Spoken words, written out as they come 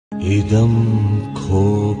इदं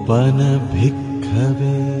खोपन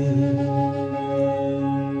भिक्खवे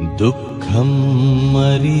दुःखं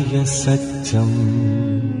मरिय सच्चम्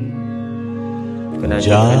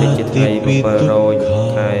जाति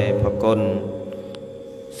पितुखाय भकुन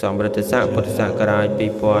समृद्धसा पुरुषाकराय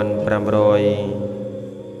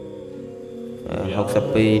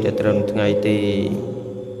 2562 ដែលត្រឹមថ្ងៃទី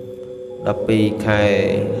12ខែ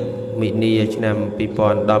មិនិនាឆ្នាំ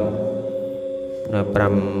 2010 នៅ 9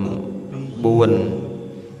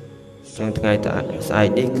 ចឹងថ្ងៃស្អែក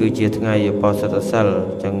នេះគឺជាថ្ងៃឧបោសថសិល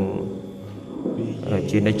ចឹង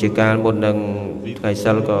ជានិច្ចកាលមុននឹងថ្ងៃ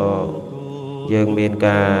សិលក៏យើងមាន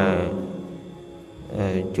ការ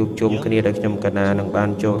ជួបជុំគ្នាដោយខ្ញុំកណានឹងបាន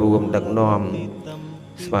ចូលរួមដឹកនាំ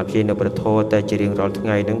ស្វាគមន៍នៅប្រធរតែជារៀងរាល់ថ្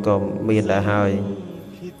ងៃហ្នឹងក៏មានដែរហើយ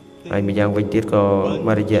ម្យ៉ាងវិញទៀតក៏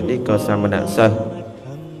មួយរយៈនេះក៏សាមណៈសិស្ស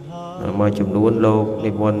មួយចំនួនលោក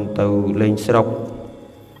និមន្តទៅលេងស្រុក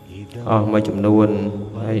អស់មួយចំនួន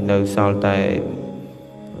ហើយនៅសល់តែ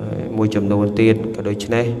មួយចំនួនទៀតក៏ដូច្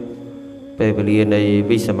នេះពេលវេលានៃ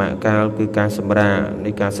វិសមកាលគឺការសម្រាកនៃ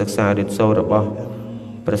ការសិក្សារៀនសូត្ររបស់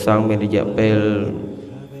ព្រះសង្ឃមានរយៈពេល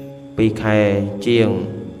2ខែជាង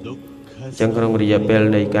ចឹងក្នុងរយៈពេល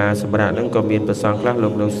នៃការសម្រាកហ្នឹងក៏មានព្រះសង្ឃខ្លះលោ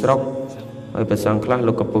កនៅស្រុកហើយព្រះសង្ឃខ្លះ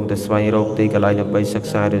លោកកំពុងតែស្វែងរកទីកន្លែងដើម្បីសិក្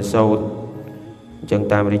សារៀនសូត្រចឹង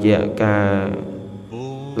តាមរយៈការ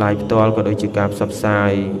ឡាយផ្ទាល់ក៏ដូចជាការផ្សព្វផ្សា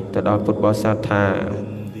យទៅដល់ពុទ្ធបរិស័ទថា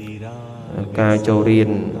ការចូលរៀន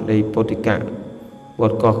នៃពុទ្ធិកៈវ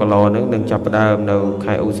ត្តកោះកឡហ្នឹងនឹងចាប់ផ្ដើមនៅ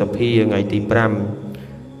ខែឧសភាថ្ងៃទី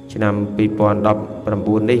 5 ឆ្នាំ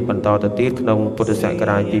 2019 នេះបន្តទៅទៀតក្នុងពុទ្ធសក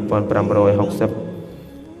រាជ 2562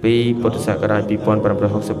 ពុទ្ធសករាជ 2563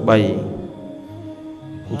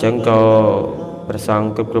 អញ្ចឹងក៏ព្រះសង្ឃ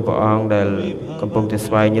គ្រប់ព្រះអង្គដែលកំពុងតែ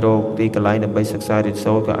ស្វែងរកទីកន្លែងដើម្បីសិក្សារៀន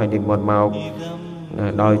សូត្រក៏អាចនិមន្តមក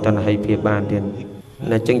ដោយតណ្ហិភាពបានទៀតអ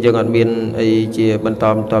ញ្ចឹងយើងអត់មានអីជាបន្ត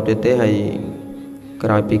ទៀតទេហើយក្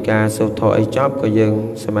រោយពីការសូត្រធម៌អីចប់ក៏យើង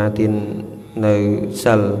សមាទាននៅ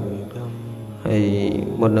សិលហើយ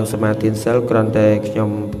មុននឹងសមាទានសិលគ្រាន់តែខ្ញុំ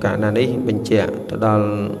កណានេះបញ្ជាក់ទៅដល់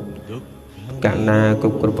កណាគ្រ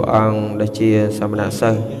ប់ព្រះអង្គដែលជាសមណសិ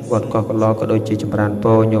ស្សវត្តកោះកឡក៏ដូចជាចម្រើនព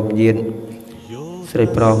រញោមញាតស្រី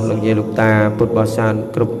ប្រុសលោកយាយលោកតាពុទ្ធបរិស័ទ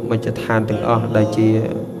គ្រប់មជ្ឈដ្ឋានទាំងអស់ដែលជា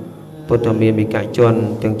ពុទ្ធមាមិកជន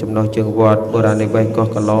ទាំងចំណុះជើងវត្តបុរាណនិវេសកោះ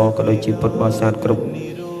កឡក៏ដូចជាពុទ្ធបរិស័ទគ្រប់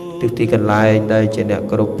ទីកន្លែងដែលជាអ្នក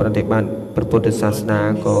គោរពប្រតិបត្តិព្រះពុទ្ធសាសនា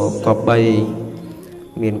ក៏គប្បី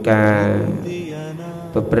មានការ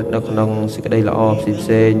ប្រព្រឹត្តនៅក្នុងសេចក្តីល្អផ្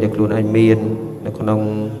សេងៗដែលខ្លួនឯងមាននៅក្នុង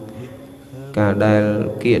ការដែល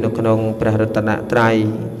គៀកនៅក្នុងព្រះរតនត្រ័យ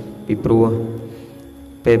ពីព្រោះ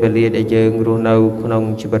ពេលវេលាដែលយើងរស់នៅក្នុង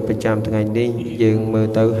ជីវិតប្រចាំថ្ងៃនេះយើងមើល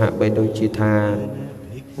ទៅហាក់បីដូចជាថា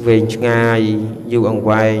វែងឆ្ងាយយូរអង្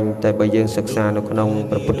វែងតែបើយើងសិក្សានៅក្នុង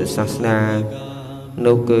ព្រះពុទ្ធសាសនា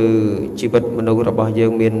នោះគឺជីវិតមនុស្សរបស់យើ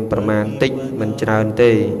ងមានប្រមាណតិចមិនច្រើន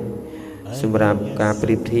ទេសម្រាប់ការប្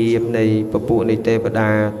រៀបធៀបនៃពពួកនៃទេវតា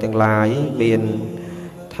ទាំងឡាយមាន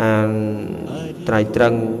ឋានត្រៃត្រឹ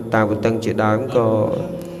ងតាវតឹងជាដើមក៏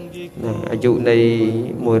អាយុនៃ100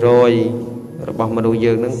របស់មនុស្ស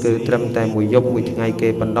យើងនឹងគឺត្រឹមតែមួយយប់មួយថ្ងៃគេ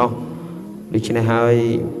ប៉ុណ្ណោះដូច្នេះហើយ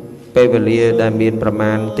ពេលវេលាដែលមានប្រ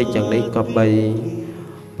មាណតិចយ៉ាងនេះក៏បី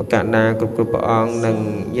បកណាគ្រប់ព្រះអង្គនិង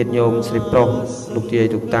ញាតិញោមស្រីប្រុសលោកយាយ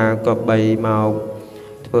លោកតាក៏បីមក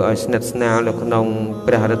ធ្វើឲ្យស្និទ្ធស្នាលនៅក្នុង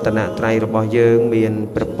ព្រះរតនត្រ័យរបស់យើងមាន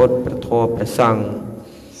ព្រះពុទ្ធព្រះធម៌ព្រះសង្ឃ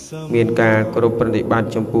មានការគោរពប្រតិបត្តិ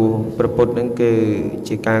ចំពោះព្រះពុទ្ធនឹងគឺ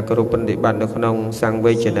ជាការគោរពប្រតិបត្តិនៅក្នុងសង្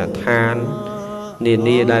វេជនដ្ឋាននា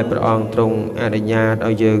នាដែលព្រះអង្គទ្រង់អនុញ្ញាត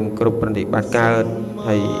ឲ្យយើងគ្រប់ប្រតិបត្តិកើត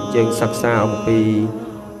ហើយយើងសិក្សាអំពី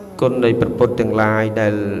គុណនៃព្រះពុទ្ធទាំងឡាយដែ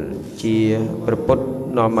លជាព្រះពុទ្ធ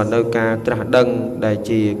នាំមកនៅការត្រាស់ដឹងដែល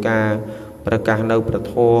ជាការប្រកាសនៅព្រះ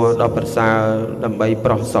ធម៌ដ៏ប្រសើរដើម្បី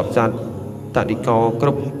ប្រោសសពសត្វតតិកោគ្រ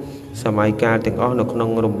ប់សម័យកាលទាំងអស់នៅក្នុង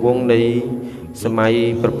រង្វង់នៃសម័យ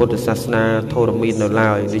ព្រះពុទ្ធសាសនាធរមាននៅ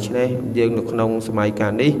ឡើយដូច្នេះយើងនៅក្នុងសម័យកា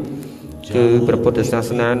លនេះគឺព្រះពុទ្ធសាស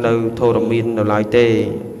នានៅធរមាននៅឡើយទេ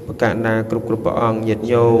បកណាគ្រប់ព្រះអង្គញាតិ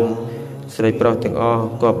ញោមស្រីប្រុសទាំងអស់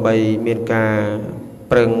ក៏បីមានការ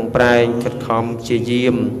ប្រឹងប្រែងខិតខំព្យាយា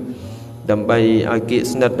មដើម្បីឲ្យគៀក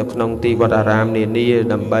ស្និទ្ធនៅក្នុងទីវត្តអារាមនានា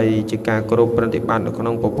ដើម្បីជាការគោរពប្រតិបត្តិនៅក្នុ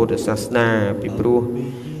ងពុទ្ធសាសនាពីព្រោះ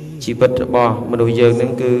ជីវិតរបស់មនុស្សយើងនឹ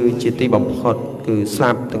ងគឺជាទីបំផុតគឺស្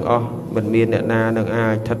លាប់ទាំងអស់មិនមានអ្នកណានឹងអា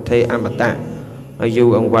ចថិតថេរអមតៈឲ្យយូរ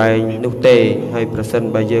អង្វែងនោះទេហើយប្រសិន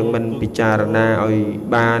បើយើងមិនពិចារណាឲ្យ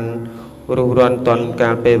បានរុះរាន់ទាន់កា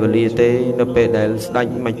លពេលវេលាទេនៅពេលដែលស្ដេច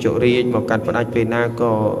មច្ចុរាជមកកាត់ផ្ដាច់ពេលណា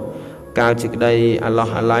ក៏កើតជាក្តីអាឡោះ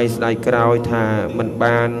អាឡៃស្ដាយក្រោយថាមិន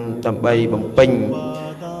បានដើម្បីបំពេញ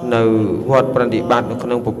នៅវត្តប្រតិបត្តិនៅក្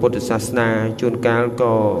នុងពុទ្ធសាសនាជួនកាល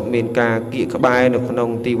ក៏មានការគៀកក្បែរនៅក្នុង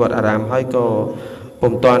ទីវត្តអារាមហើយក៏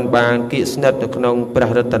ពុំទាន់បានគៀកស្និទ្ធនៅក្នុងព្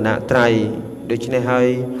រះរតនត្រ័យដូច្នេះហើយ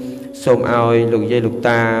សូមឲ្យលោកយាយលោក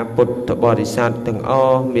តាពុទ្ធបរិស័ទទាំងអ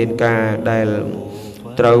ស់មានការដែល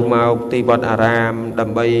ត្រូវមកទីវត្តអារាមដើ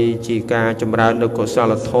ម្បីជាការចម្រើននៅកុស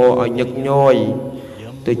លធម៌ឲ្យញឹកញយ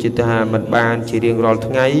ទោះជាថាមិនបានជារៀងរាល់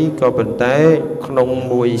ថ្ងៃក៏ប៉ុន្តែក្នុង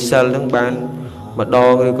មួយសិលនឹងបានម្ដ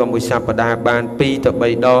ងឬក៏មួយសប្តាហ៍បាន2 ទៅ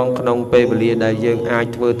 3 ដងក្នុងពេលវេលាដែលយើងអាច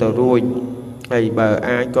ធ្វើទៅរួចហើយបើ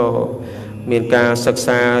អាចក៏មានការសិក្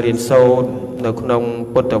សារៀនសូត្រនៅក្នុង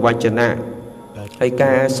ពុទ្ធវចនៈហើយ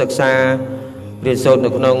ការសិក្សារៀនសូត្រនៅ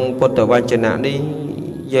ក្នុងពុទ្ធវចនៈនេះ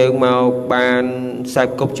យើងមកបានខ្សែ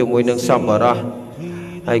គប់ជាមួយនឹងសពបរោះ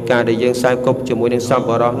ហើយការដែលយើងខ្សែគប់ជាមួយនឹងសពប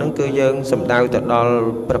រោះហ្នឹងគឺយើងសំដៅទៅដល់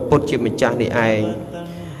ព្រះពុទ្ធជាម្ចាស់នេះឯង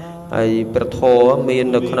ហើយព្រះធម៌មាន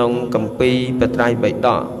នៅក្នុងកម្ពីបត្រៃបិដ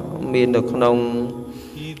កមាននៅក្នុង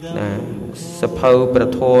សភៅព្រះ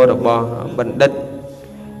ធម៌របស់បណ្ឌិត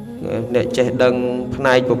អ្នកចេះដឹងផ្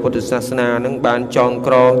នែកពុទ្ធសាសនានឹងបានចង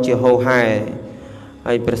ក្រងជាហូរហែ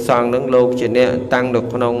ហើយព្រះសង្ឃនឹងលោកជាអ្នកតាំងនៅ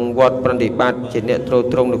ក្នុងវត្តប្រតិបត្តិជាអ្នកទ្រ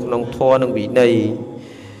ទ្រង់នៅក្នុងធម៌និងវិន័យ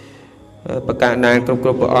ប្រកាសណាគ្រប់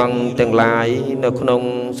ព្រះអង្គទាំងឡាយនៅក្នុង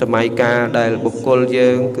សម័យកាលដែលបុគ្គលយើ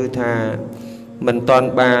ងគឺថាមិនតាន់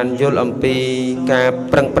បានយល់អំពីការ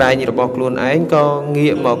ប្រឹងប្រែងរបស់ខ្លួនឯងក៏ងា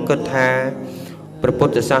កមកគិតថាព្រះពុ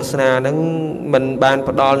ទ្ធសាសនានឹងមិនបាន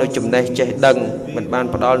ផ្ដល់នូវចំណេះចេះដឹងមិនបាន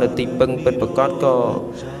ផ្ដល់នូវទីពឹងពិតប្រាកដក៏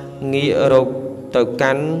ងាករកទៅ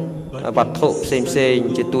កាន់វត្ថុផ្សេង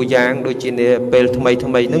ជាតួយ៉ាងដូចជាពេលថ្មីហ្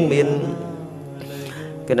នឹងមាន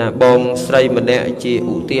គណៈបងស្រីម្នាក់ជា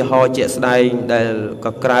ឧទាហរណ៍ជាក់ស្ដែងដែល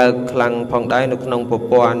ក៏ក្រើកខ្លាំងផងដែរនៅក្នុងប្រ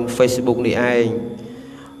ព័ន្ធ Facebook នេះឯង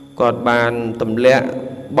គាត់បានទម្លាក់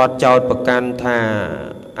បទចោទប្រកាន់ថា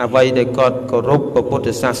អ្វីដែលគាត់គោរពពុទ្ធ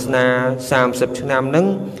សាសនា30ឆ្នាំហ្នឹង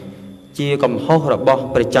ជាកំហុសរបស់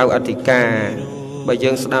ព្រះចៅអធិការបើ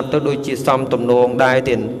យើងស្ដាប់ទៅដូចជាសំទំនងដែរ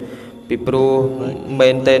ទៀតពីព្រោះមែ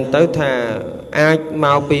នតែនទៅថាអាចម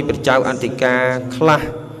កពីព្រះចៅអធិការខ្លះ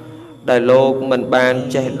ដែលលោកមិនបាន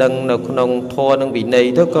ចេះដឹងនៅក្នុងធម៌និងវិន័យ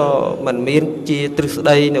ទៅក៏មិនមានជាទ្រឹស្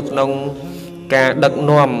ដីនៅក្នុងការដឹក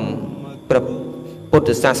នាំព្រះពុទ្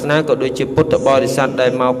ធសាសនាក៏ដូចជាពុទ្ធបរិស័ទដែ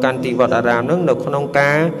លមកកាន់ទីវត្តអារាមនឹងនៅក្នុង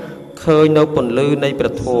ការឃើញនៅពន្លឺនៃព្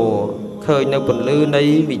រះធម៌ឃើញនៅពន្លឺនៃ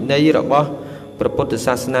វិន័យរបស់ព្រះពុទ្ធ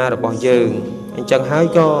សាសនារបស់យើងអញ្ចឹងហើយ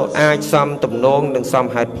ក៏អាចសមទំនងនិងសម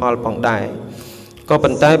ហេតុផលផងដែរក៏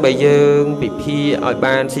ប៉ុន្តែបើយើងពិភាក្សាឲ្យ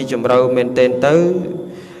បានស៊ីជម្រៅមែនទែនទៅ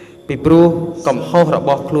ពីព្រោះកំហុសរប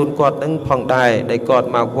ស់ខ្លួនគាត់នឹងផងដែរដែលគាត់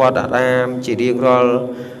មកវត្តអារាមជារៀងរាល់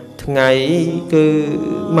ថ្ងៃគឺ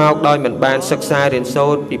មកដោយមិនបានសិក្សារៀនសូ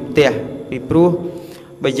ត្រពីផ្ទះពីព្រោះ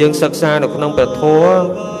បើយើងសិក្សានៅក្នុងព្រះធម៌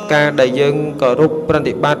ការដែលយើងគោរពប្រ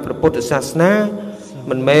តិបត្តិព្រះពុទ្ធសាសនា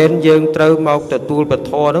មិនមែនយើងត្រូវមកទទួលព្រះ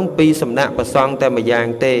ធម៌នឹងពីសំណាក់ព្រះសង្ឃតែម្យ៉ាង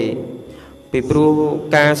ទេពីព្រោះ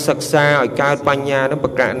ការសិក្សាឲ្យកើតបញ្ញានឹងប្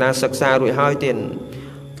រកាសណាសិក្សារួចហើយទៀត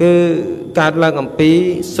គឺកើតឡើងអំពី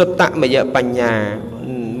សុត្តមយបញ្ញា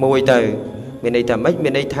មួយទៅមានន័យថាម៉េចមា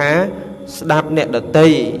នន័យថាស្ដាប់អ្នកដតី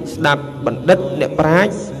ស្ដាប់បណ្ឌិតអ្នកប្រាជ្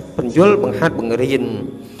ញបញ្យលបង្ហាត់បង្រៀន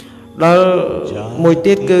ដល់មួយ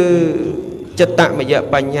ទៀតគឺចិត្តមយ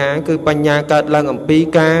បញ្ញាគឺបញ្ញាកើតឡើងអំពី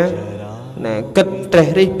ការគិតត្រេះ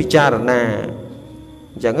រិះពិចារណា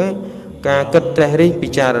អញ្ចឹងការគិតត្រេះរិះពិ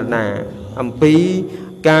ចារណាអំពី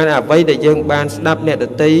ការអ្វីដែលយើងបានស្ដាប់អ្នកដ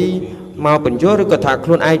តីមកបញ្យល់ឬក៏ថាខ្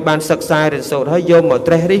លួនឯងបានសិក្សារៀនសូត្រហើយយកមក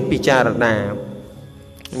ត្រេះរិះពិចារណា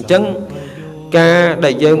អញ្ចឹងការ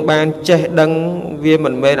ដែលយើងបានចេះដឹងវាមិ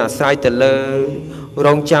នមែនអាស្រ័យទៅលើរ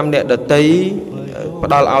ងចាំអ្នកដតីផ្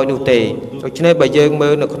ដល់ឲ្យនោះទេដូច្នេះបើយើងមើ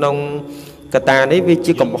លនៅក្នុងកតានេះវា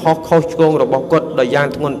ជាកំហុសខុសឆ្គងរបស់គាត់ដោយយ៉ាង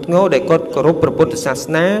ធ្ងន់ធ្ងរដែលគាត់គោរពព្រះពុទ្ធសាស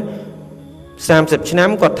នា30ឆ្នាំ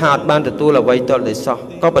គាត់ថាអត់បានទទួលអ្វីតលតែសោះ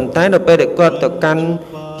ក៏ប៉ុន្តែនៅពេលដែលគាត់ទៅកាន់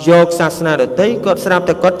យកសាសនាដទៃគាត់ស្រាប់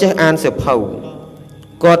តែគាត់ចេះអានសៀវភៅ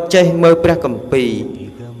គាត់ចេះមើលព្រះគម្ពីរ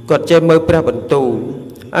គាត់ចេះមើលព្រះបន្ទូល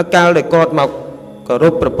អាកាលដែលគាត់មកគោរ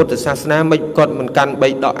ពព្រះពុទ្ធសាសនាមិនគាត់មិនកាន់3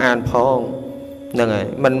ដកអានផងហ្នឹងហើយ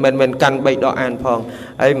មិនកាន់3ដកអានផង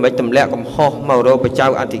ហើយមិនទម្លាក់កំហុសមករកព្រះចៅ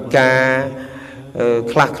អធិការ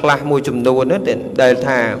ខ្លះមួយចំនួនណាដែល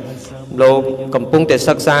ថាលោកកំពុងតែ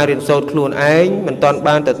សិក្សារៀនសូត្រខ្លួនឯងមិនទាន់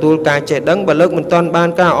បានទទួលការចេះដឹងបើលោកមិនទាន់បាន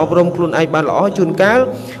ការអប់រំខ្លួនឯងបានល្អជួនកាល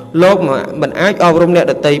លោកមិនអាចអប់រំអ្នក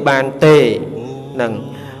ដទៃបានទេហ្នឹង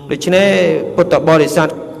ដូច្នេះពុទ្ធបរិស័ទ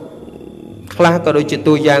ខ្លះក៏ដូចជា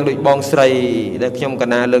តួយ៉ាងដូចបងស្រីដែលខ្ញុំក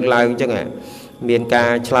ណាលើកឡើងអញ្ចឹងមានកា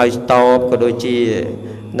រឆ្លើយតបក៏ដូចជា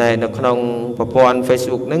នៅក្នុងប្រព័ន្ធ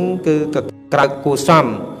Facebook ហ្នឹងគឺក្រៅគួរសម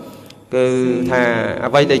គឺថា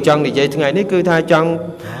អ្វីដែលចង់និយាយថ្ងៃនេះគឺថាចង់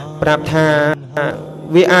ប្រាប់ថា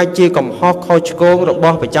វាអាចជាកំហុសខុសឆ្គងរប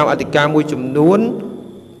ស់ប្រចាំអធិការមួយចំនួន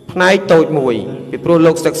ផ្នែកតូចមួយពីព្រោះ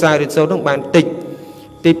លោកសិក្សារៀនសូត្រនឹងបានតិច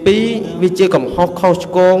ទី2វាជាកំហុសខុស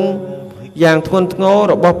ឆ្គងយ៉ាងធ្ងន់ធ្ងរ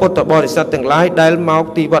របស់ពុទ្ធបរិស័ទទាំងឡាយដែលមក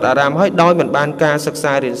ទីវត្តអារាមហើយដោយមិនបានការសិក្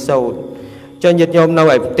សារៀនសូត្រចឹងញាតិញោមនៅ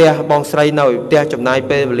ឯផ្ទះបងស្រីនៅឯផ្ទះចំណាយ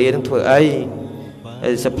ពេលវេលានឹងធ្វើអី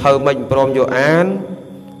សភៅមិនព្រមយកអាន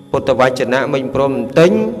ពុទ្ធវចនៈមិនព្រមទិ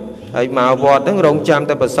ញហើយមកវត្តហ្នឹងរងចាំ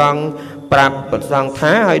តែប្រសង់ប្រាប់ប្រសង់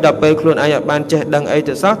ថាហើយដល់ពេលខ្លួនឯងអាចបានចេះដឹងអី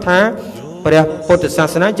ទៅសោះថាព្រះពុទ្ធសា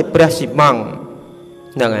សនាជាព្រះស៊ីម៉ង់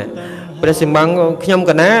ហ្នឹងហើយព្រះស៊ីម៉ង់ខ្ញុំ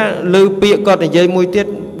កណាឮពាក្យគាត់និយាយមួយទៀត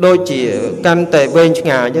ដូចជាកាន់តែវែងឆ្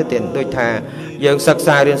ងាយទៀតដូចថាយើងសិក្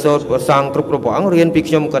សារៀនសូត្រប្រសង់គ្រប់ព្រះអង្គរៀនពី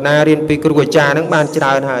ខ្ញុំកណារៀនពីគ្រូអាចារ្យហ្នឹងបានច្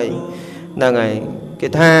រើនហើយហ្នឹងហើយគេ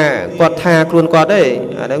ថាគាត់ថាខ្លួនគាត់ទេ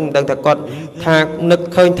អាហ្នឹងមិនដឹងថាគាត់ថានឹក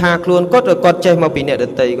ឃើញថាខ្លួនគាត់ឬគាត់ចេះមកពីអ្នកដ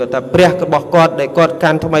ទៃគាត់ថាព្រះរបស់គាត់ដែលគាត់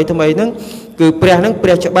កាន់ថ្មីហ្នឹងគឺព្រះហ្នឹងព្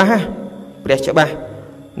រះច្បាស់ព្រះច្បាស់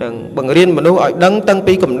នឹងបង្រៀនមនុស្សឲ្យដឹងតាំង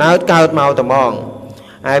ពីកំណើតកើតមកតែហ្មង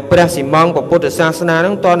ហើយព្រះស៊ីម៉ង់ពុទ្ធសាសនាហ្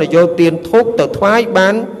នឹងតនយោទានធុកទៅថ្វាយបា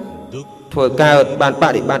នធ្វើកើតបានប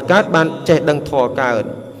ដិបត្តិកើតបានចេះដឹងធម៌កើត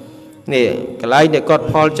នេះកន្លែងដែលគាត់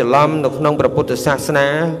ផលច្រឡំនៅក្នុងព្រះពុទ្ធសាសនា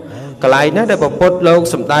កន្លែងណាដែលព្រះពុទ្ធលោក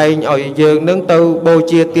សម្ដែងឲ្យយើងនឹងទៅបូ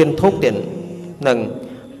ជាទានធុកទៀតហ្នឹង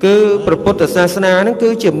គឺព្រះពុទ្ធសាសនាហ្នឹងគឺ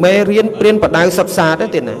ជាមេរៀនព្រានបដៅសិក្សាទេ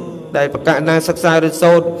ទៀតណាដែលប្រកាសណាសិក្សារៀន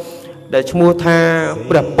សូត្រដែលឈ្មោះថា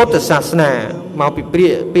ព្រះពុទ្ធសាសនាមកពី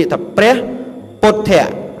ពាក្យថាព្រះពុទ្ធៈ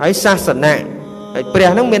ហើយសាសនាហើយព្រះ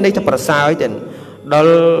ហ្នឹងមានន័យថាប្រសើរទេដ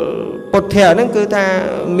ល់ពុទ្ធៈហ្នឹងគឺថា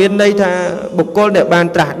មានន័យថាបុគ្គលដែលបាន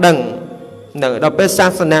ត្រាស់ដឹងហ្នឹងដល់ពេលសា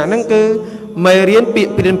សនាហ្នឹងគឺមេរៀនពាក្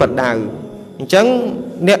យព្រានបដៅអញ្ចឹង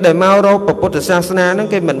អ្នកដែលមករកពុទ្ធសាសនាហ្នឹង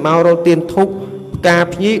គេមិនមករកទានធុកផ្កា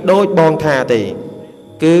ភ្ញីដូចបងថាទេ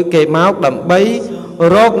គឺគេមកដើម្បី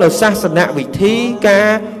រកនៅសាសនវិធីការ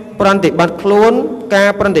ប្រតិបត្តិខ្លួនការ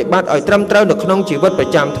ប្រតិបត្តិឲ្យត្រឹមត្រូវនៅក្នុងជីវិតប្រ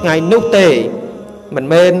ចាំថ្ងៃនោះទេមិន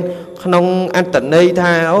មែនក្នុងអត្តន័យ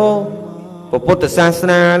ថាអូពុទ្ធសាស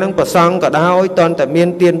នាហ្នឹងប្រសង់ក៏ដោយតន្តែមាន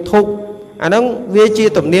ទានធុកអាហ្នឹងវាជា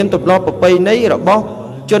ទំនៀមទម្លាប់ប្រពៃណីរបស់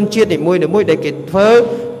ជនជាតិនីមួយៗដែលគេធ្វើ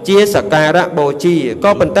ជាសក្ការៈបូជា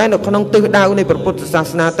ក៏ប៉ុន្តែនៅក្នុងទិសដៅនៃព្រះពុទ្ធសា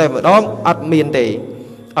សនាតែម្ដងអត់មានទេ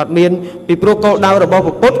អត់មានពីព្រោះគោលដៅរបស់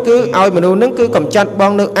ព្រះពុទ្ធគឺឲ្យមនុស្សហ្នឹងគឺកំចាត់ប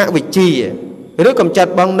ងនៅអវិជ្ជាឬកំចា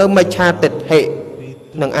ត់បងនៅមិច្ឆាទិដ្ឋិ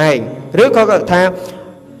នឹងឯងឬក៏ថា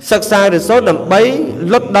សិក្សារៀនសូត្រដើម្បី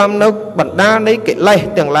លុតដំនៅបណ្ដានៃកិលេស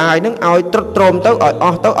ទាំងឡាយហ្នឹងឲ្យត្រុតត្រោមទៅឲ្យអ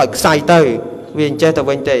ស់ទៅឲ្យខ្សាយទៅវាអញ្ចេះទៅ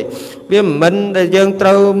វិញទេវាមិនមែនដែលយើងត្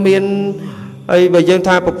រូវមានហើយបើយើង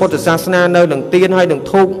ថាពុទ្ធសាសនានៅនឹងទានហើយនឹង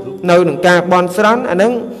ធូបនៅនឹងការបន់ស្រន់អាហ្នឹ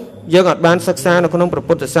ងយើងអត់បានសិក្សានៅក្នុង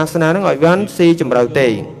ពុទ្ធសាសនាហ្នឹងឲ្យបានស៊ីជម្រៅទេ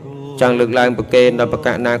ចង់លើកឡើងប្រកេនដល់ប្រ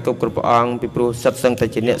កាសណាគ្រប់ព្រះអង្គពីព្រោះសិតសឹងតែ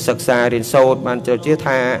ជាអ្នកសិក្សារៀនសូត្របានជ្រៅជ្រះ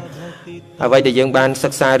ថាអ្វីដែលយើងបានសិ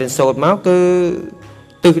ក្សារៀនសូត្រមកគឺ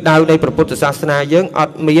ទិសដៅនៃពុទ្ធសាសនាយើងអ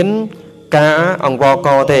ត់មានការអង្វរក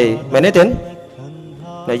ទេមែនទេទេ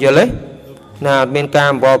ណាយល់ទេណាអត់មានការ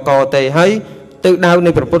អង្វរកទេហើយទិសដៅ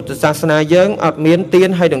នៃពុទ្ធសាសនាយើងអត់មានទាន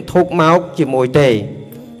ហើយនឹងធុកមកជាមួយទេ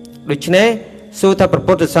ដូច្នេះសួរថា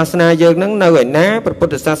ពុទ្ធសាសនាយើងនឹងនៅឯណាពុ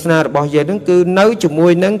ទ្ធសាសនារបស់យើងនឹងគឺនៅជាមួ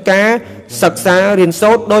យនឹងការសិក្សារៀន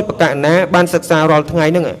សូត្រដោយប្រកាសណាបានសិក្សារាល់ថ្ងៃ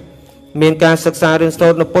ហ្នឹងមានការសិក្សារៀនសូ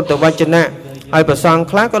ត្រនៅពុទ្ធវចនៈហើយប្រសង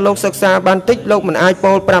ខ្លះក៏លោកសិក្សាបានតិចលោកមិនអាច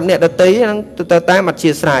ពោលប្រាប់អ្នកដទៃហ្នឹងទៅតាមអធិ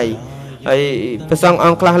ស្ស្រ័យហើយប្រសងអ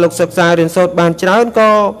ង្គខ្លះលោកសិក្សារៀនសូត្របានច្រើន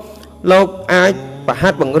ក៏លោកអាចប្រហា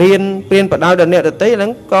ត់បង្រៀនព្រានបដៅដល់អ្នកដទៃហ្នឹ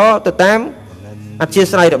ងក៏ទៅតាមអធិ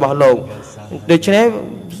ស្ស្រ័យរបស់លោកដូច្នេះ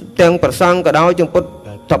ទាំងប្រសងក៏ដោយទាំងពុទ្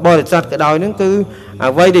ធបរិស័ទក៏ដោយហ្នឹងគឺ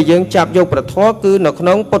អ្វីដែលយើងចាប់យកប្រធមគឺនៅក្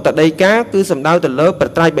នុងពុទ្ធដីកាគឺសំដៅទៅលើប្រ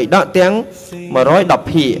ត្រៃបិដកទាំង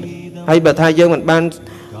110ភាគហើយបើថាយើងមិនបាន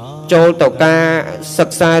ចូលទៅការសិ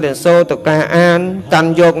ក្សារៀនសូត្រទៅការអានកា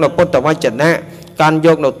ន់យកនៅពុទ្ធវចនៈកាន់យ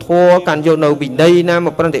កនៅធម៌កាន់យកនៅវិន័យណាម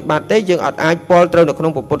កប្រតិបត្តិទេយើងអត់អាចពលត្រូវនៅក្នុ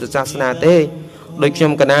ងពុទ្ធសាសនាទេដូចខ្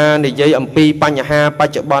ញុំកណានិយាយអំពីបញ្ហាប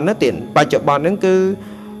ច្ចុប្បន្នណាទៀតបច្ចុប្បន្នហ្នឹងគឺ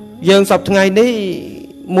យើងសពថ្ងៃនេះ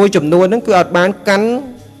មួយចំនួនហ្នឹងគឺអត់បានកាន់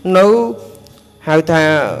នៅហៅថា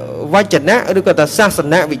វចនៈឬក៏ថាសាស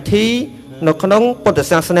នវិធីនៅក្នុងពុទ្ធ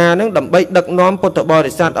សាសនាហ្នឹងដើម្បីដឹកនាំពុទ្ធប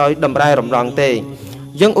រិស័ទឲ្យតម្រែរំលងទេ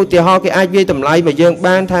យើងឧទាហរណ៍គេអាចវាតម្លៃមកយើង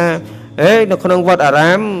បានថានៅក្នុងវត្តអា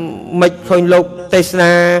រាមមិនឃើញលោកទេស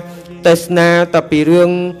នាតែពីរឿង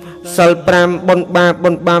សិល5បុណ្យ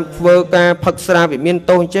បាបធ្វើការផឹកស្រាវិមាន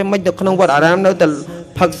ទោសចេះមិននៅក្នុងវត្តអារាមនៅតែ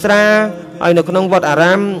ផឹកស្រាហើយនៅក្នុងវត្តអា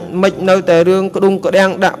រាមមិននៅតែរឿងក្ដុងក្ដាំង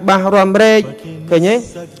ដាក់បាសរំរែកឃើញទេ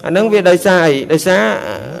អាហ្នឹងវាដោយសារអីដោយសារ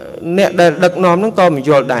អ្នកដែលដឹកនាំហ្នឹងក៏មិន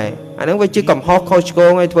យល់ដែរ អាហ្នឹងវាជាកំហុសខុសឆ្គ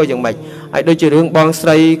ងឲ្យធ្វើយ៉ាងម៉េចហើយដូចជារឿងបងស្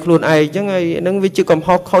រីខ្លួនឯងអញ្ចឹងហើយហ្នឹងវាជាកំ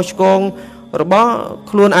ហុសខុសឆ្គងរបស់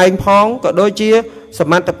ខ្លួនឯងផងក៏ដូចជាស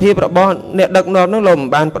មត្ថភាពរបស់អ្នកដឹកនាំហ្នឹងលោកមិន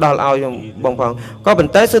បានផ្ដល់ឲ្យបងផងក៏ប៉ុ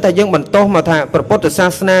ន្តែគឺថាយើងបន្តោះមកថាព្រះពុទ្ធសា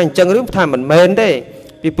សនាអញ្ចឹងឬថាមិនមែនទេ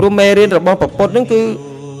ពីព្រោះមេរៀនរបស់ព្រះពុទ្ធហ្នឹងគឺ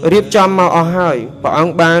រៀបចំមកអស់ហើយព្រះអ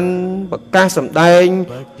ង្គបានប្រកាសសម្ដែង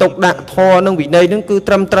ទុកដាក់ធម៌និងវិន័យហ្នឹងគឺ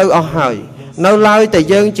ត្រឹមត្រូវអស់ហើយនៅឡើយតែ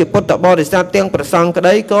យើងជាពុទ្ធបរិស័ទទាំងព្រះសង្ឃក្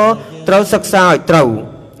តីក៏ត្រូវសិក្សាឲ្យត្រូវ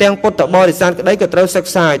ទាំងពុទ្ធបរិស័ទក្តីក៏ត្រូវសិ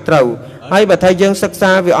ក្សាឲ្យត្រូវហើយបើថាយើងសិក្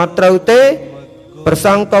សាវាអត់ត្រូវទេព្រះស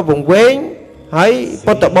ង្ឃក៏វង្វេងហើយ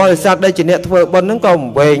ពុទ្ធបរិស័ទដែលជាអ្នកធ្វើបុណ្យហ្នឹងក៏វ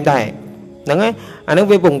ង្វេងដែរហ្នឹងហើយអាហ្នឹង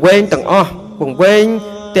វាវង្វេងទាំងអស់វង្វេង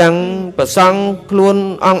ទាំងព្រះសង្ឃខ្លួន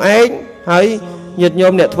អង្គឯងហើយញាតិញោ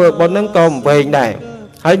មអ្នកធ្វើបុណ្យហ្នឹងក៏វង្វេងដែរ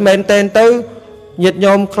ហើយមែនតែនទៅញាតិ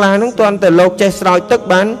ញោមខ្លះហ្នឹងគ្រាន់តែលោកចេះស្រោចទឹក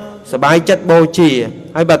បានសบายចិត្តបូជា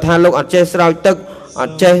ហើយបើថាលោកអត់ចេះស្រោចទឹកអ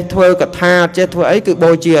ត់ចេះធ្វើកថាអត់ចេះធ្វើអីគឺបូ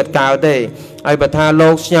ជាអត់កើតទេហើយបើថាលោ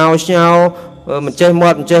កស្ញោមិនចេះមា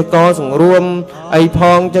ត់មិនចេះកសង្រួមអីផ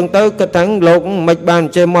ងអញ្ចឹងទៅគិតថាលោកមិនបាន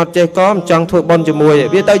ចេះមាត់ចេះកមិនចង់ធ្វើបុណ្យជាមួយ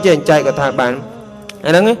វាទៅជាអញ្ចែកកថាបាន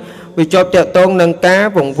អាហ្នឹងវាជាប់តាក់ទងនឹងការ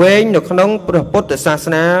ពង្វេងនៅក្នុងព្រះពុទ្ធសាស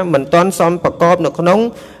នាមិនទាន់សមប្រកបនៅក្នុង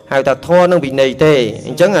ហៅថាធម៌និងវិន័យទេអ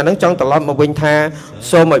ញ្ចឹងអាហ្នឹងចង់ត្រឡប់មកវិញថា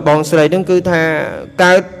សូមឲ្យបងស្រីហ្នឹងគឺថា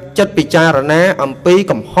កើតចិត្តពិចារណាអំពី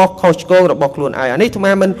កំហុសខុសឆ្គងរបស់ខ្លួនឯងអានេះអាត្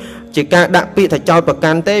មាមិនជាការដាក់ពាក្យថាចោតប្រ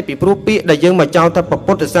កាន់ទេពីព្រោះពាក្យដែលយើងមកចោទថា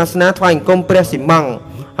ពុទ្ធសាសនាថ្វាយអង្គមព្រះសិមង្គ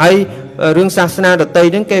ហើយរឿងសាសនាដទៃ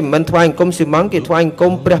ហ្នឹងគេមិនថ្វាយអង្គមសិមង្គគេថ្វាយអង្គ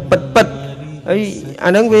មព្រះពិតហើយអា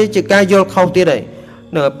ហ្នឹងវាជាការយល់ខុសទៀតហើយ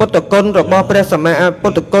នៅពុទ្ធគុណរបស់ព្រះសម្មាពុ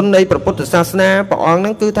ទ្ធគុណនៃព្រះពុទ្ធសាសនាព្រះអង្គហ្នឹ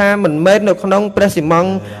ងគឺថាមិនមែននៅក្នុងព្រះសិមង្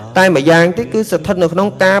គតែម្យ៉ាងទេគឺស្ថិតនៅក្នុង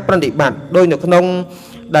ការប្រតិបត្តិដោយនៅក្នុង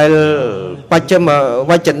ដែលបច្ចម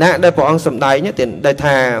វចនៈដែលព្រះអង្គសម្ដែងដែល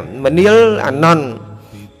ថាមនាលអានន្ទ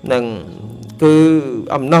នឹងគឺ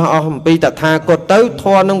អំណោះអស់អំពីតថាគតទៅធ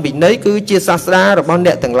ម៌និងវិន័យគឺជាសាស្ត្រារបស់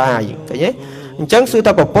អ្នកទាំងឡាយឃើញទេអញ្ចឹងគឺ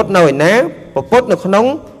ថាប្រពុតនៅឯណាប្រពុតនៅក្នុង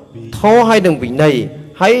ធម៌ហើយនិងវិន័យ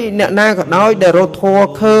ហើយអ្នកណាក៏ដោយដែលរកធម៌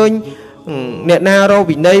ឃើញអ្នកណារក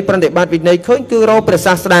វិន័យប្រតិបត្តិវិន័យឃើញគឺរកព្រះ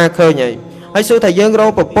សាស្ត្រាឃើញហើយសួរថាយើងរក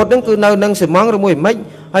ប្រពុតហ្នឹងគឺនៅនឹងសិមង្គឬមួយមិន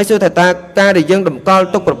ហើយសួរថាតើការដែលយើងតម្កល់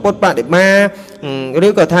ទុកប្រពុតបដិមាឬ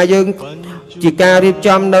ក៏ថាយើងជាការរៀប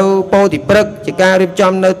ចំនៅពោធិព្រឹកជាការរៀប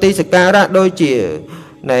ចំនៅទីសក្ការៈដូចជា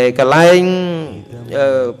នៃកន្លែង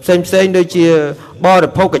ផ្សេងដូចជាបរិ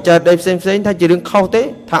ភោគកចដីផ្សេងថាជារឿងខុសទេ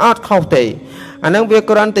ថាអត់ខុសទេអាហ្នឹងវា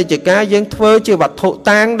គ្រាន់តែជាការយើងធ្វើជាវត្ថុ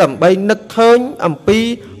តាងដើម្បីនឹកឃើញអំពី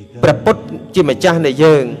ព្រះពុទ្ធជាម្ចាស់នៃ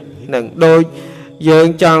យើងនឹងដូចយើង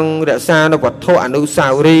ចង់រក្សានៅវត្ថុអនុស្សា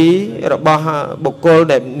វរីយ៍របស់បុគ្គល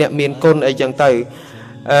ដែលអ្នកមានគុណអីចឹងទៅ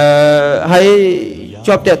ហើយ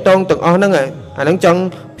ជាប់តាក់ទងទាំងអស់ហ្នឹងអាហ្នឹងចង់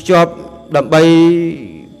ភ្ជាប់ដើម្បី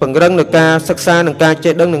ពង្រឹងនៅការសិក្សានិងការ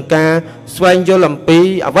ចេះដឹងនិងការស្វែងយល់អំពី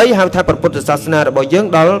អ្វីហៅថាព្រះពុទ្ធសាសនារបស់យើង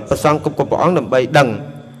ដល់ព្រះសង្ឃគ្រប់ព្រះអង្គដើម្បីដឹង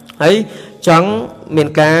ហើយចង់មាន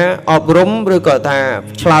ការអប់រំឬក៏ថា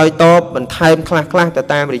ឆ្លើយតបបន្ថែមខ្លះទៅ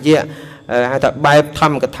តាមរយៈហៅថាបែបធ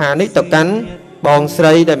ម្មកថានេះទៅកាន់បងស្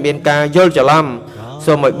រីដែលមានការយល់ច្រឡំ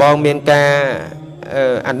សូមឲ្យបងមានការ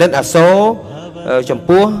អាណិតអាសូរចំ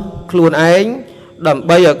ពោះខ្លួនឯងដើម្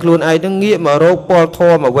បីឲ្យខ្លួនឯងនឹងងាកមករកពលធ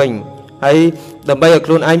ម៌មកវិញហើយដើម្បីឲ្យ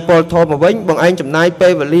ខ្លួនឯងពលធម៌មកវិញបងឯងចំណាយពេ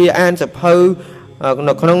លវេលាអានសភៅ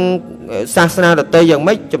នៅក្នុងសាសនាដទៃយ៉ាង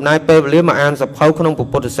ម៉េចចំណាយពេលវេលាមកអានសភៅក្នុង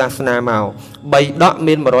ពុទ្ធសាសនាមក3ដក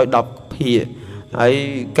មាន110ភាហើយ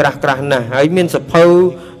ក្រាស់ណាស់ហើយមានសភៅ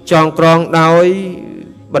ចងក្រងដោយ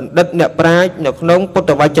បណ្ឌិតអ្នកប្រាជ្ញនៅក្នុងពុទ្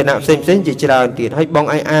ធវចនៈផ្សេងជាច្រើនទៀតហើយបង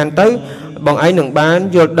ឯងអានទៅបងឯងនឹងបាន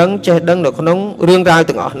យល់ដឹងចេះដឹងនៅក្នុងរឿងរ៉ាវ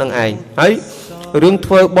ទាំងអស់នឹងឯងហើយរឿង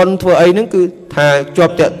ធ្វើបុណ្យធ្វើអីហ្នឹងគឺថាជា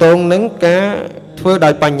ប់តាក់ទងនឹងការធ្វើដោ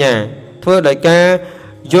យបញ្ញាធ្វើដោយការ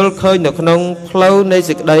យល់ឃើញនៅក្នុងផ្លូវនៃ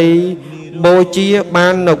សេចក្តីបូជាបា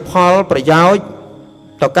ននៅផលប្រយោជន៍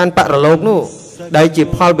ទៅកាន់បរលោកនោះដែលជា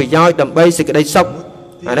ផលប្រយោជន៍ដើម្បីសេចក្តីសុខ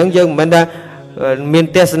អាហ្នឹងយើងមិនមែនថាមាន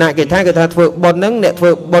ទេសនៈគេថាធ្វើបុណ្យហ្នឹងអ្នកធ្វើ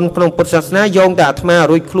បុណ្យក្នុងពុទ្ធសាសនាយោងតែអាត្មា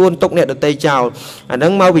រួចខ្លួនទុកអ្នកដទៃចោលអាហ្នឹ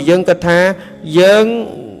ងមកពីយើងគិតថាយើង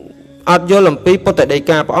អត់យល់អំពីពុទ្ធដី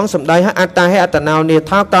កាព្រះអង្គសម្ដែងថាអត្តាហេអត្តនោនេ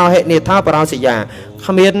ថាតោហេនេថាបរោសយា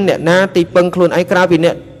គ្មានអ្នកណាទីពឹងខ្លួនឯងក្រៅ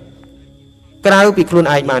ពីខ្លួន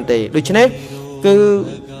ឯងបានទេដូច្នេះគឺ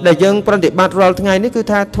ដែលយើងប្រតិបត្តិរាល់ថ្ងៃនេះគឺ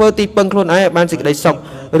ថាធ្វើទីពឹងខ្លួនឯងឲ្យបានសេចក្តីសុខ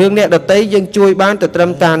រឿងអ្នកដទៃយើងជួយបានតែត្រឹ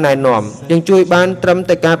មការណែនាំយើងជួយបានត្រឹម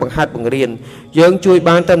តែការបង្ហាត់បង្រៀនយើងជួយ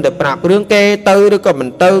បានត្រឹមតែប្រាប់រឿងគេទៅឬក៏មិន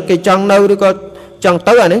ទៅគេចង់នៅឬក៏ចង់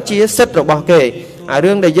ទៅអានឹងជាសិទ្ធិរបស់គេ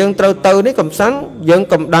រឿងដែលយើងត្រូវទៅនេះកំសាំងយើង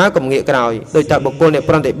កំដៅកំងាកក្រោយដោយតែបុគ្គលអ្នក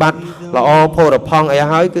ប្រតិបត្តិល្អផរផង់អី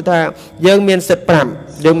ហើយគឺថាយើងមានសិទ្ធិប្រា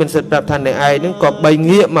ប់ថាអ្នកឯងនឹងក៏បី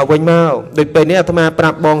ងាកមកវិញមកដូចពេលនេះអាត្មាប្រា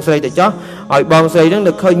ប់បងស្រីទៅចោះឲ្យបងស្រីនឹង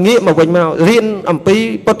នឹកឃើញងាកមកវិញមករៀនអំពី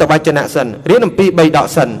ពុទ្ធវចនៈសិនរៀនអំពី3ដក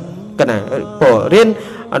សិនកណាព្រោះរៀន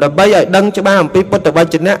ដើម្បីឲ្យដឹងច្បាស់អំពីពុទ្ធវ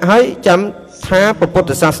ចនៈហើយចាំថាពុទ្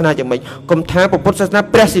ធសាសនាយ៉ាងម៉េចកុំថាពុទ្ធសាសនា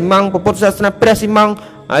ព្រះស៊ីម៉ង់ពុទ្ធសាសនាព្រះស៊ីម៉ង់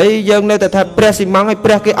ហើយយើងនៅតែថាព្រះស៊ីម៉ង់ហើយព្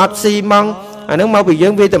រះគេអត់ស៊ីម៉ង់អានឹងមកពីយើ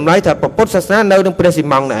ងវាតម្លៃថាពុទ្ធសាសនានៅនឹងព្រះស៊ី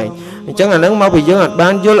ម៉ង់ណែឯងអញ្ចឹងអានឹងមកពីយើងអត់បា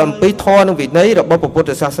នយល់អំពីធម៌និងវិន័យរបស់ពុទ្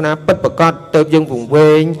ធសាសនាពិតប្រាកដទៅយើងវង្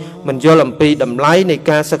វេងមិនយល់អំពីតម្លៃនៃ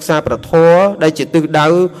ការសិក្សាព្រះធម៌ដែលជាទិសដៅ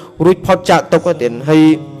រួចផុតចាកទុក្ខទៀតហើយ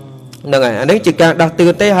ហ្នឹងហើយអានេះជាការដាស់តឿ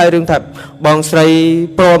នទេហើយរឿងថាបងស្រី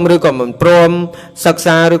ព្រមឬក៏មិនព្រមសិក្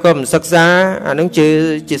សាឬក៏មិនសិក្សាអានឹង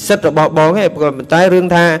ជាសិទ្ធិរបស់បងឯងប៉ុន្តែរឿង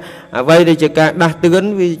ថាអ្វីដែលជាការដាស់តឿន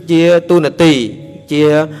វាជាទូនាទីជា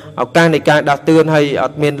ឱកាសនៃការដាស់តឿនហើយអ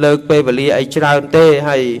ត់មានលើកពេលវេលាអីច្រើនទេ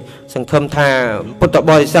ហើយសង្ឃឹមថាពុទ្ធ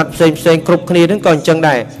បរិស័ទផ្សេងគ្រប់គ្នានឹងក៏អញ្ចឹង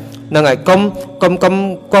ដែរហ្នឹងហើយកុំ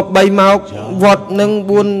គប់បីមកវត្តនឹង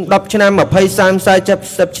4 10ឆ្នាំ20 30 40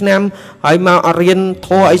 70ឆ្នាំហើយមកអរៀនធ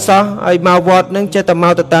ម៌អីសោះហើយមកវត្តនឹងចេះតែម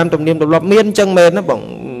កទៅតាមទំនៀមទម្លាប់មានអញ្ចឹងមែនណាបង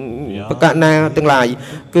បកណាទាំងឡាយ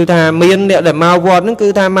គឺថាមានអ្នកដែលមកវត្តនឹងគឺ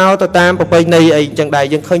ថាមកទៅតាមប្រពៃណីអីអញ្ចឹងដែរ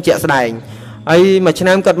យើងឃើញជាក់ស្ដែងហើយមួយឆ្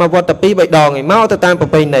នាំគាត់មកវត្តតែ2 3 ដងឯងមកទៅតាមប្រ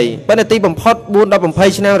ពៃណីប៉ុន្តែទីបំផុត4 10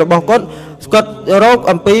 20ឆ្នាំរបស់គាត់រក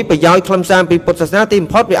អំពីប្រយោជន៍ខ្លឹមសារពីពុទ្ធសាសនាទីបំ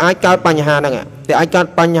ផុតវាអាចកើតបញ្ហាហ្នឹងតែអាចកើត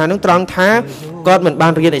បញ្ហាហ្នឹងត្រង់ថាគាត់មិនបា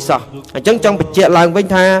នរៀនអីសោះអញ្ចឹងចង់បញ្ជាក់ឡើងវិញ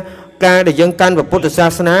ថាការដែលយើងកាន់ពុទ្ធសា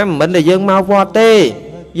សនាមិនមែនតែយើងមកវត្តទេ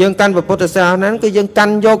យើងកាន់ពុទ្ធសាសនាគឺយើងកា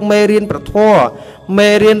ន់យកមេរៀនព្រះធម៌មេ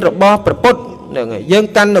រៀនរបស់ព្រះពុទ្ធហ្នឹងហើយយើង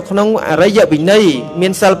កាន់នៅក្នុងអរិយវិន័យមា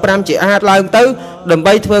នសិល5ជាអាតឡើងទៅដើម្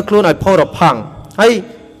បីធ្វើខ្លួនឲ្យផុតផង់ហើយ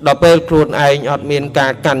ដល់ពេលខ្លួនឯងអត់មានកា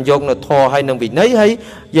រកាន់យកនៅធម៌ហើយនឹងវិន័យហើយ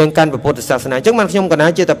យើងកាន់ពុទ្ធសាសនាអញ្ចឹងបានខ្ញុំកណា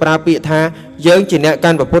ជាតែប្រើពាក្យថាយើងជាអ្នកកា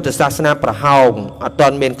ន់ពុទ្ធសាសនាប្រហោងអត់ទា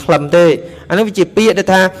ន់មានខ្លឹមទេអានេះវាជាពាក្យដែល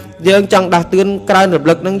ថាយើងចង់ដាស់តឿនក្រៅរំ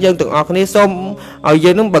លឹកនឹងយើងទាំងអស់គ្នាសូមឲ្យ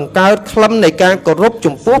យើងនឹងបង្កើតខ្លឹមនៃការគោរព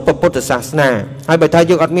ចំពោះពុទ្ធសាសនាហើយបើថា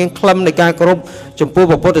យើងអត់មានខ្លឹមនៃការគោរពចំពោះ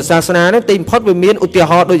ពុទ្ធសាសនានេះទីបំផុតវាមានឧទា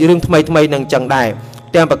ហរណ៍ដូចរឿងថ្មីនឹងអញ្ចឹងដែរ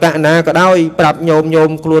ទាំងប្រកាសណាក៏ដោយប្រាប់ញោម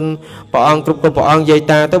ខ្លួនព្រះអង្គគ្រប់ព្រះអង្គនិយាយ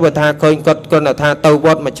តាទៅបើថាឃើញគាត់ថាទៅវ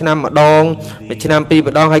ត្តមួយឆ្នាំម្ដងមួយឆ្នាំពីរ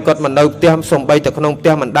ម្ដងហើយគាត់មិននៅផ្ទះសំបីតែក្នុងផ្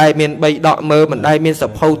ទះមិនដែលមាន3ដកមើលមិនដែលមានស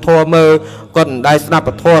ភៅធម៌មើលគាត់មិនដែលស្ដាប់ព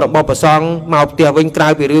ធរបស់ព្រះសង្ឃមកផ្ទះវិញក្រៅ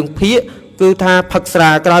ពីរឿងភាគគឺថាផឹកស្រា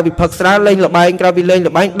ក្រៅពីផឹកស្រាលេងល្បែងក្រៅពីលេង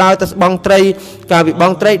ល្បែងដើរទៅស្បង់ត្រីកាលពីប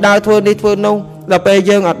ងត្រីដើរធ្វើនេះធ្វើនោះដល់ពេល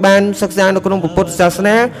យើងអត់បានសិក្សានៅក្នុងពុទ្ធសាស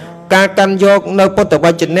នាការកាន់យកនៅពុទ្ធវ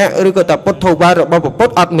ចនៈឬក៏តែពុទ្ធោវាទរបស់ពុ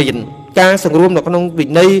ទ្ធអត់មានការសង្រួមនៅក្នុងវិ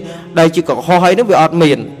ន័យដែលជាកុហកហើយនោះវាអត់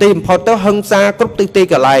មានទីបំផុតទៅហិង្សាគ្រប់ទី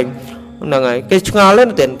កន្លែងហ្នឹងហើយគេឆ្ងល់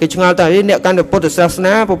ទេគេឆ្ងល់តែអ្នកកាន់ពុទ្ធសាស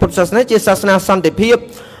នាជាសាសនាសន្តិភាព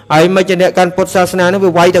ហើយមិនជាអ្នកកាន់ពុទ្ធសាសនានោះ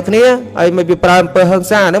វាវាយតែគ្នាហើយមិនវាប្រើអំពើហិង្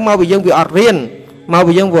សាហ្នឹងមកពីយើងវាអត់រៀនមក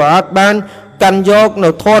ពីយើងវាអត់បានកាន់យកនៅ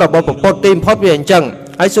ធម៌របស់ពុទ្ធទីបំផុតវាអញ្ចឹង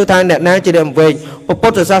ហើយសួរថាអ្នកណាជាអ្នកវែងពុ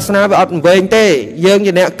ទ្ធសាសនាវាអត់វែងទេយើង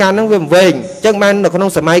ជាអ្នកកាន់ហ្នឹងវាវែងអញ្ចឹងបាននៅក្នុង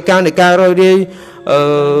សម័យកាលនៃការរយរាយ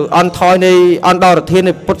អន្តថយនៃអន្តរធាន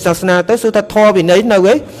នៃពុទ្ធសាសនាទៅសួរថាធម៌វិន័យនៅ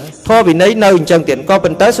ឯធម៌វិន័យនៅអញ្ចឹងទៀតក៏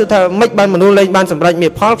ប៉ុន្តែសួរថាមិនបានមនុស្សលេងបានសម្រេចមេ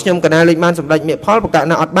ផលខ្ញុំកណាលេងបានសម្រេចមេផលប្រកាស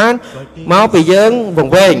ណាអត់បានមកពីយើងវ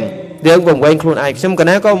ង្វេងខ្លួនឯងខ្ញុំក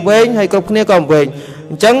ណាក៏វង្វេងហើយគ្រប់គ្នាក៏វង្វេង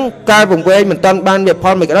អញ្ចឹងការវង្វេងមិនតាន់បានមេផ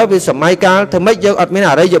លមិនក៏ដោយវាសម័យកាលធ្វើម៉េចយើងអត់មាន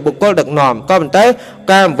អរិយបុគ្គលដឹកនាំក៏ប៉ុន្តែ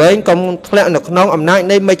ការវង្វេងកុំធ្លាក់នៅក្នុងអំណាច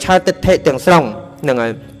នៃមិច្ឆាទិដ្ឋិទាំងស្រុងហ្នឹងហើ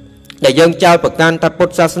យដែលយើងចោលប្រកាន់ថាពុ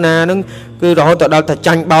ទ្ធសាសនានឹងគឺរហូតដល់ថា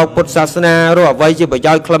ចាញ់បោកពុទ្ធសាសនារកអ្វីជាប្រ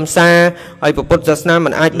យោជន៍ខ្លឹមសារហើយពុទ្ធសាសនាមិ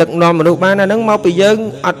នអាចដឹកនាំមនុស្សបានអាហ្នឹងមកពីយើង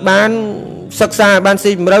អត់បានសិក្សាបាន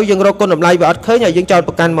ស៊ីជម្រៅយើងរកគុណតម្លៃវាអត់ឃើញហើយយើងចោល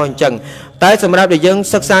ប្រកាន់មកអញ្ចឹងតែសម្រាប់តែយើង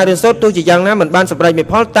សិក្សារៀនសូត្រទោះជាយ៉ាងណាមិនបានសម្រេចមេ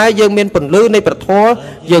ផលតែយើងមានពន្លឺនៃព្រះធម៌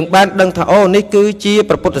យើងបានដឹងថាអូនេះគឺជា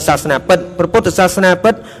ព្រះពុទ្ធសាសនាពិតព្រះពុទ្ធសាសនា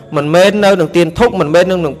ពិតមិនមែននៅនឹងទានធុកមិនមែន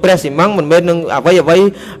នឹងព្រះសិមង្ឃមិនមែននឹងអ្វី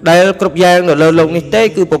ដែលគ្រប់យ៉ាងនៅលើโลกនេះទេ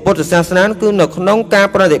គឺព្រះពុទ្ធសាសនាគឺនៅក្នុងការ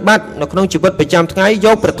ប្រតិបត្តិនៅក្នុងជីវិតប្រចាំថ្ងៃយ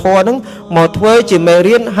កព្រះធម៌នឹងមកធ្វើជាមេ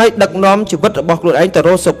រៀនឲ្យដឹកនាំជីវិតរបស់ខ្លួនឯងទៅរ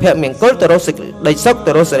កសុភមង្គលទៅរកសេចក្តីសុខ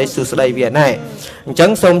ទៅរកសេចក្តីសុខស្ដីវាណែអញ្ចឹង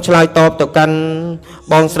សូមឆ្លើយតបទៅកាន់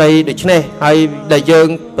បងស្រីដូចនេះហើយដែលយើង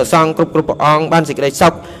ប្រសង់គ្រប់ព្រះអង្គបានសេចក្តីសុ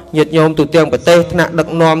ខញាតិញោមទូទាំងប្រទេសថ្នាក់ដឹក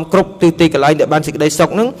នាំគ្រប់ទីកន្លែងដែលបានសេចក្តីសុខ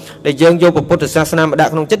ហ្នឹងដែលយើងយកពុទ្ធសាសនាមកដា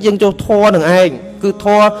ក់ក្នុងចិត្តយើងចូលធម៌នឹងឯងគឺធ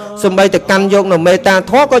ម៌សំបីតែកាន់យកនៅមេត្តា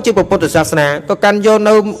ធម៌ក៏ជាពុទ្ធសាសនាក៏កាន់យក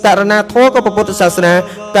នៅករណាធម៌ក៏ពុទ្ធសាសនា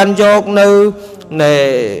កាន់យកនៅ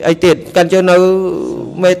này ấy tiệt cần cho nó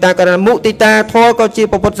mê ta cần mụ tì ta thôi có chi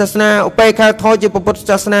bột sát na op khai thôi chi bột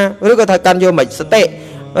sát na rồi có thể cần vô mạch tệ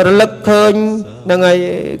lực khơi là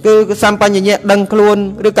ngày cứ sampai nhẹ đằng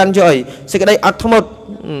luôn rồi cần rồi sẽ cái đây ắt một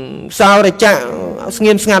sao để chạ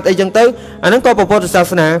nghiêm ngặt ấy chẳng tới anh nó có bột sát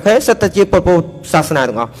na thế sẽ ta chi bột sát na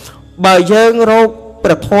đúng không bởi dương rôป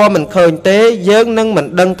ระทอมันเคยเตะเยอะนั่งมัน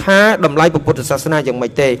ดังท้าดำไล่พระพุทธศาสนาอย่างไม่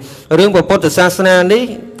เตะเรื่องพระพุทธศาสนานี้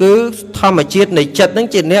คือธรรมจิตในจัดนั่ง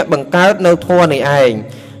จิตเนี้ยบังคับเนื้อทัวในเอง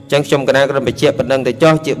จังชมกันนะก็ไปเจี๊ยบเป็นดังแต่จ่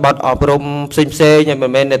อจีบอดออกรมซิมเซ่ยังเป็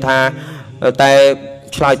นเมนในท่าแต่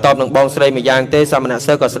ชายตอบหนังบองสไลมียางเตะสามนักเ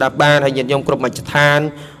สือก็สดับบ้านให้ยินยงกรมมัจจทาน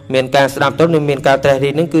เมียนการสดับต้นเมียนการแต่ที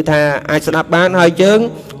นั่นคือท่าไอสดับบ้านให้เจิง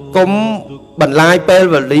กุมบรรลัยเปล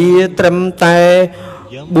วลีเตรมแต่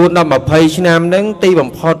บุญนำมาเพย์ชนามนั้นตีบ่ม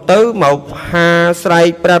พอเตอร์มาหาใส่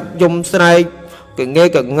ปรับยมใส่ก็เงย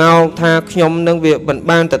ก็เงาท่าขยมนั่งเวียบัน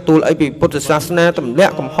บ้านแต่ตัวไอ้ปีพุทธศาสนาตำเละ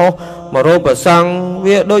กับพ่อมาโรบสังเ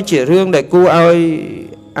วียโดยเฉเรื่องได้กูเอา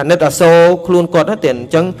อันนั้นโซคลุนกอดนั่นเตียน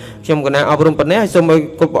จังชมกันนะเอาบรมปนเนี่ยสมัย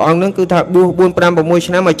กบอังนั้นคือถ้าบุญปรามบ่มวยช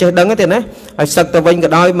นะมาเจอดังนั่นเตียนนะไอ้สักตะวันก็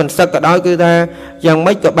ได้มันสักก็ได้คือถ้ายังไ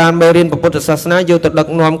ม่กับบานเบรินพุทธศาสนาอยู่แต่ดัก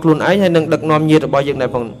นอมคลุนไอ้ให้นั่งดักนอมเยียดบ่อยอย่างไร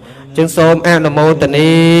พงจึงโสมอาโมต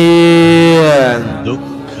นีดุ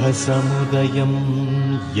ขสมุทัยม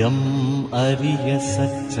ยัมอริยสั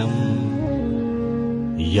จจัม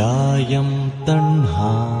ยายัมตัณห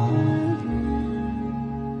า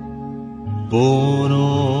ปุโน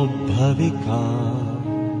ภวิกา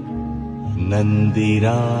นันดิร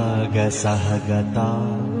ากสหกตา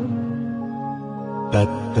ตั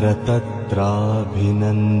ตระตัตราภิ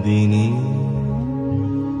นันดินี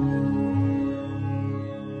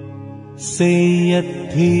เสย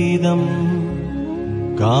ทิดัม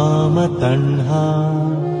กามตัณหา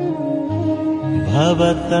ภว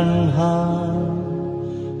ตัณหา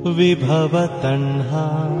วิภวตัณหา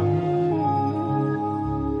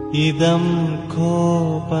อิดัมโค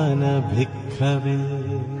ปนภิกขเว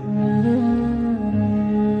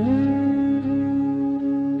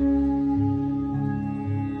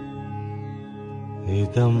อิ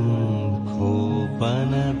ดัมโคป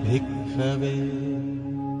นภิกขเว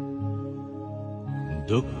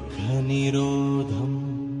दुःख निरोधम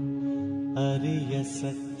अरिय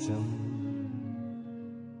सत्यम